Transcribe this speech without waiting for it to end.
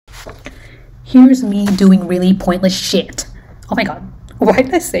Here's me doing really pointless shit. Oh my god. Why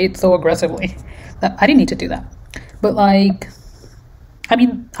did I say it so aggressively? I didn't need to do that. But like, I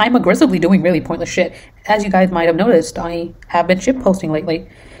mean, I'm aggressively doing really pointless shit. As you guys might have noticed, I have been shit posting lately.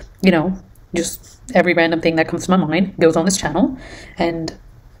 You know, just every random thing that comes to my mind goes on this channel. And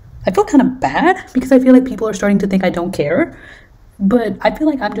I feel kind of bad because I feel like people are starting to think I don't care. But I feel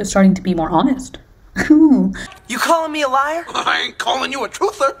like I'm just starting to be more honest. You calling me a liar? I ain't calling you a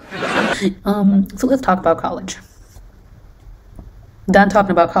truther. So let's talk about college. Done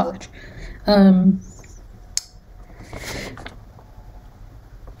talking about college. Want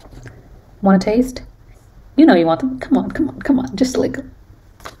a taste? You know you want them. Come on. Just like,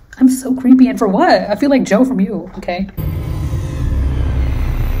 I'm so creepy, and for what? I feel like Joe from You, okay?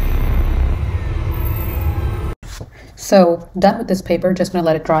 So, done with this paper, just gonna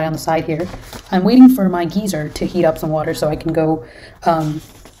let it dry on the side here. I'm waiting for my geyser to heat up some water so I can go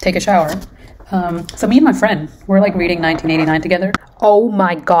take a shower. So me and my friend, we're like reading 1989 together. Oh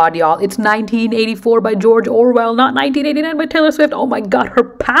my god, y'all, it's 1984 by George Orwell, not 1989 by Taylor Swift. Oh my god, her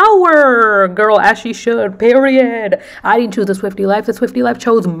power! Girl, as she should, period. I didn't choose the Swiftie life, the Swiftie life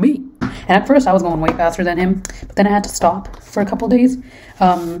chose me. And at first I was going way faster than him, but then I had to stop for a couple days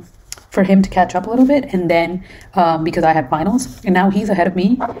for him to catch up a little bit, and then because I had finals, and now he's ahead of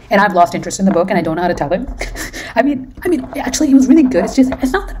me, and I've lost interest in the book, and I don't know how to tell him. I mean, actually, it was really good. It's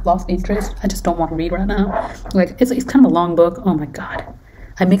not that I've lost interest. I just don't want to read right now. Like, it's kind of a long book. Oh my god.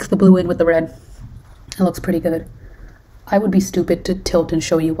 I mixed the blue in with the red. It looks pretty good. I would be stupid to tilt and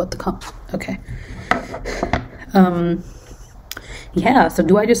show you what the okay. Yeah, so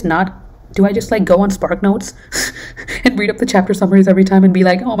do I just like go on Spark Notes and read up the chapter summaries every time and be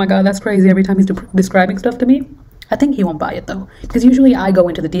like, oh my god, that's crazy every time he's describing stuff to me? I think he won't buy it though, because usually I go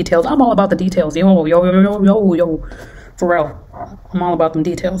into the details. I'm all about the details. Yo. For real. I'm all about them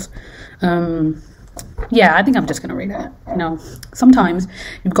details. Yeah, I think I'm just gonna read it. You know, sometimes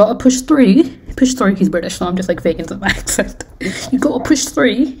you've got to push three. He's British, so I'm just like faking some accent. You got to push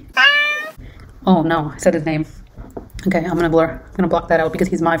three. Oh no, I said his name. Okay, I'm gonna block that out because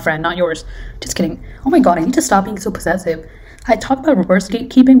he's my friend, not yours. Just kidding. Oh my god, I need to stop being so possessive. I talk about reverse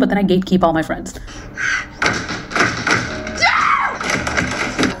gatekeeping, but then I gatekeep all my friends.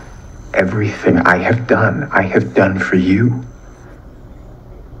 Everything I have done for you.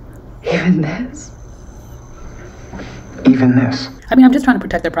 Even this? Even this. I mean, I'm just trying to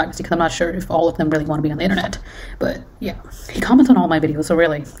protect their privacy because I'm not sure if all of them really want to be on the internet. But yeah, he comments on all my videos, so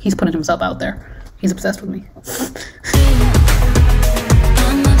really, he's putting himself out there. He's obsessed with me.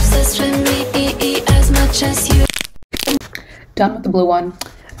 I'm obsessed with me as much as you. Done with the blue one.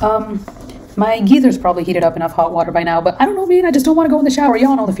 My geezer's probably heated up enough hot water by now, but I don't know, man. I just don't want to go in the shower.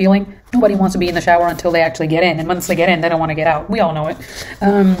 Y'all know the feeling. Nobody wants to be in the shower until they actually get in, and once they get in, they don't want to get out. We all know it.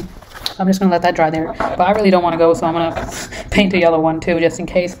 I'm just gonna let that dry there, but I really don't want to go, so I'm gonna paint a yellow one too, just in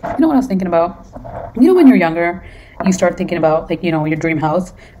case. You know what I was thinking about? You know, when you're younger, you start thinking about, like, you know, your dream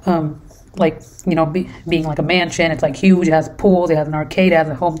house. Like, you know, being like a mansion. It's like huge. It has pools. It has an arcade. It has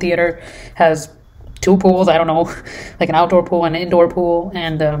a home theater. Has 2 pools. I don't know, like an outdoor pool and an indoor pool,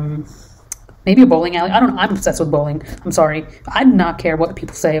 and maybe a bowling alley. I don't know. I'm obsessed with bowling. I'm sorry. I do not care what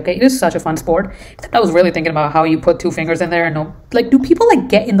people say. Okay, it is such a fun sport. Except I was really thinking about how you put 2 fingers in there and no, like, do people like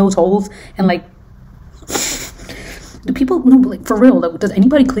get in those holes and like? Do people no like for real? Like, does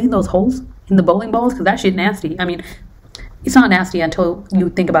anybody clean those holes in the bowling balls? Because that shit nasty. I mean, it's not nasty until you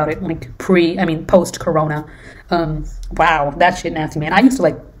think about it, like post-corona. Wow, that shit nasty, man. I used to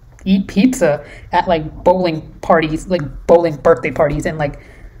like eat pizza at like bowling parties, like bowling birthday parties, and like,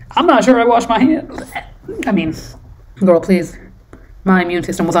 I'm not sure I washed my hands. I mean, girl, please. My immune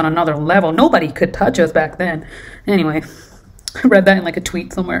system was on another level. Nobody could touch us back then. Anyway, I read that in like a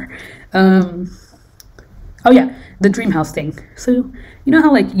tweet somewhere. Oh yeah, the dream house thing. So, you know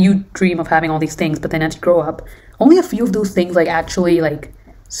how like you dream of having all these things, but then as you grow up, only a few of those things like actually like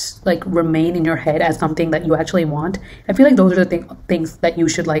remain in your head as something that you actually want. I feel like those are the things that you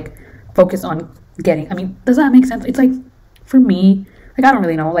should like focus on getting. I mean, does that make sense? It's like, for me, like, I don't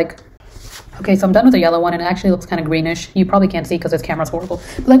really know, like, okay, so I'm done with the yellow one, and it actually looks kind of greenish. You probably can't see because this camera's horrible.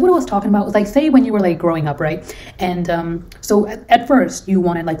 But like, what I was talking about was like, say when you were like growing up, right? And so at first you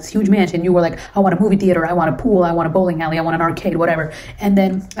wanted like this huge mansion. You were like, I want a movie theater, I want a pool, I want a bowling alley, I want an arcade, whatever. And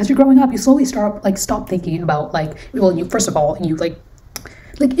then as you're growing up, you slowly stop thinking about like, well, you first of all, you like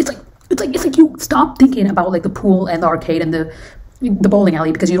it's like you stop thinking about like the pool and the arcade and the bowling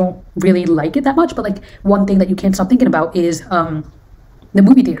alley because you don't really like it that much. But like, one thing that you can't stop thinking about is the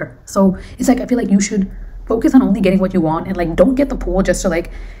movie theater. So it's like, I feel like you should focus on only getting what you want, and like, don't get the pool just to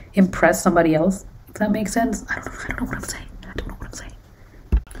like impress somebody else, if that makes sense. I don't know what I'm saying.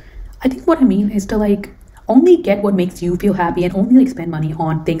 I think what I mean is to like only get what makes you feel happy and only like spend money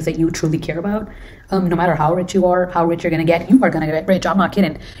on things that you truly care about. No matter how rich you are, how rich you're gonna get, you are gonna get rich. I'm not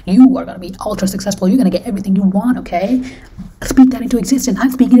kidding. You are gonna be ultra successful. You're gonna get everything you want, okay? Speak that into existence.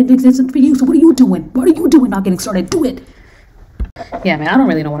 I'm speaking into existence for you. So what are you doing? What are you doing not getting started? Do it. Yeah, man, I don't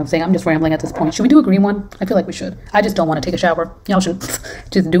really know what I'm saying. I'm just rambling at this point. Should we do a green one? I feel like we should. I just don't want to take a shower. Y'all should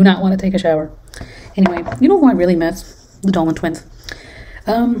just do not want to take a shower. Anyway, you know who I really miss? The Dolan twins.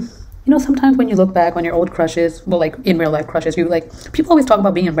 You know, sometimes when you look back on your old crushes, well, like in real life crushes, you like, people always talk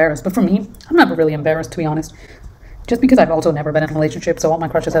about being embarrassed, but for me, I'm never really embarrassed, to be honest. Just because I've also never been in a relationship, so all my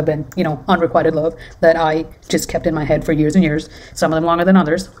crushes have been, you know, unrequited love that I just kept in my head for years and years. Some of them longer than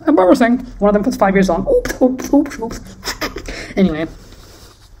others. Embarrassing. One of them was 5 years long. Oops. Anyway,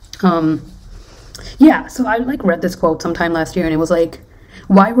 yeah, so I like read this quote sometime last year, and it was like,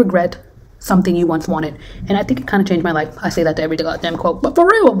 why regret something you once wanted? And I think it kind of changed my life. I say that to every goddamn quote, but for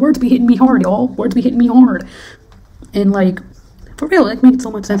real, words be hitting me hard, y'all. Words be hitting me hard. And like, for real, it makes so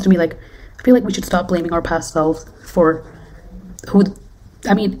much sense to me. Like, I feel like we should stop blaming our past selves for who,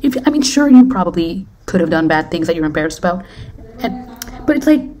 I mean, sure, you probably could have done bad things that you're embarrassed about, but it's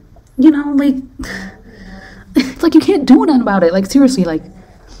like, you know, like, it's like you can't do nothing about it. Like, seriously, like,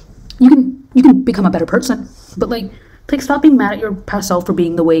 you can become a better person, but like stop being mad at your past self for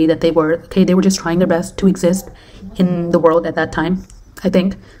being the way that they were. Okay, they were just trying their best to exist in the world at that time, I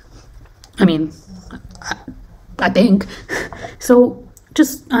think. I mean, I think. So,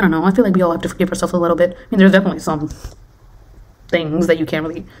 just, I don't know, I feel like we all have to forgive ourselves a little bit. I mean, there's definitely some things that you can't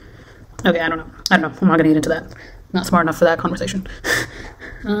really... Okay, I don't know. I'm not gonna get into that. Not smart enough for that conversation.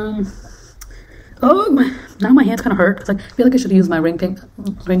 Now my hands kind of hurt, because like, I feel like I should use my ring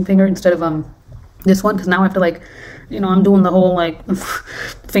finger instead of this one, because now I have to like, you know, I'm doing the whole like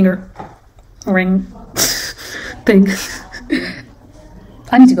finger ring thing.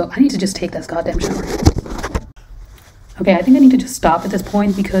 I need to just take this goddamn shower. Okay, I think I need to just stop at this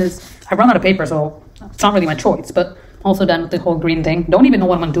point because I run out of paper, so it's not really my choice, but I'm also done with the whole green thing. Don't even know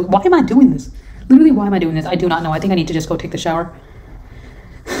what I'm gonna do. Why am I doing this? Literally, why am I doing this? I do not know. I think I need to just go take the shower.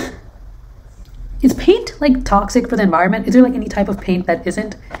 Is paint like toxic for the environment? Is there like any type of paint that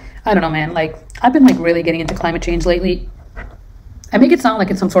isn't? I don't know, man. Like, I've been like really getting into climate change lately. I make it sound like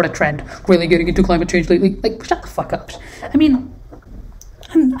it's some sort of trend. Really getting into climate change lately. Like, shut the fuck up. I mean,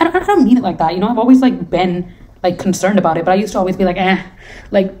 I don't mean it like that. You know, I've always like been like concerned about it, but I used to always be like,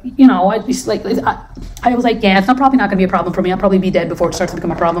 like, you know, I just like, I was like, yeah, it's probably not gonna be a problem for me. I'll probably be dead before it starts to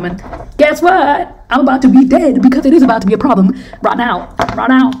become a problem. And guess what? I'm about to be dead because it is about to be a problem right now.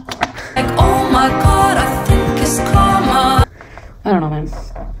 Like, oh my god, I think it's karma. I don't know, man.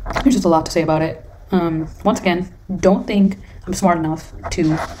 There's just a lot to say about it. Once again, don't think I'm smart enough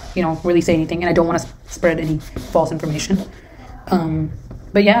to, you know, really say anything, and I don't want to spread any false information.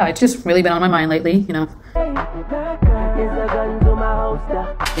 But yeah, it's just really been on my mind lately, you know.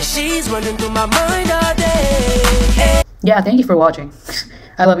 She's running through my mind all day. Yeah, thank you for watching.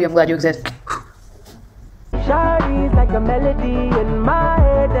 I love you. I'm glad you exist. Shawty's like a melody in my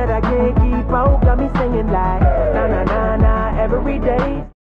head that I can't keep out. Got me singing like na na na na every day.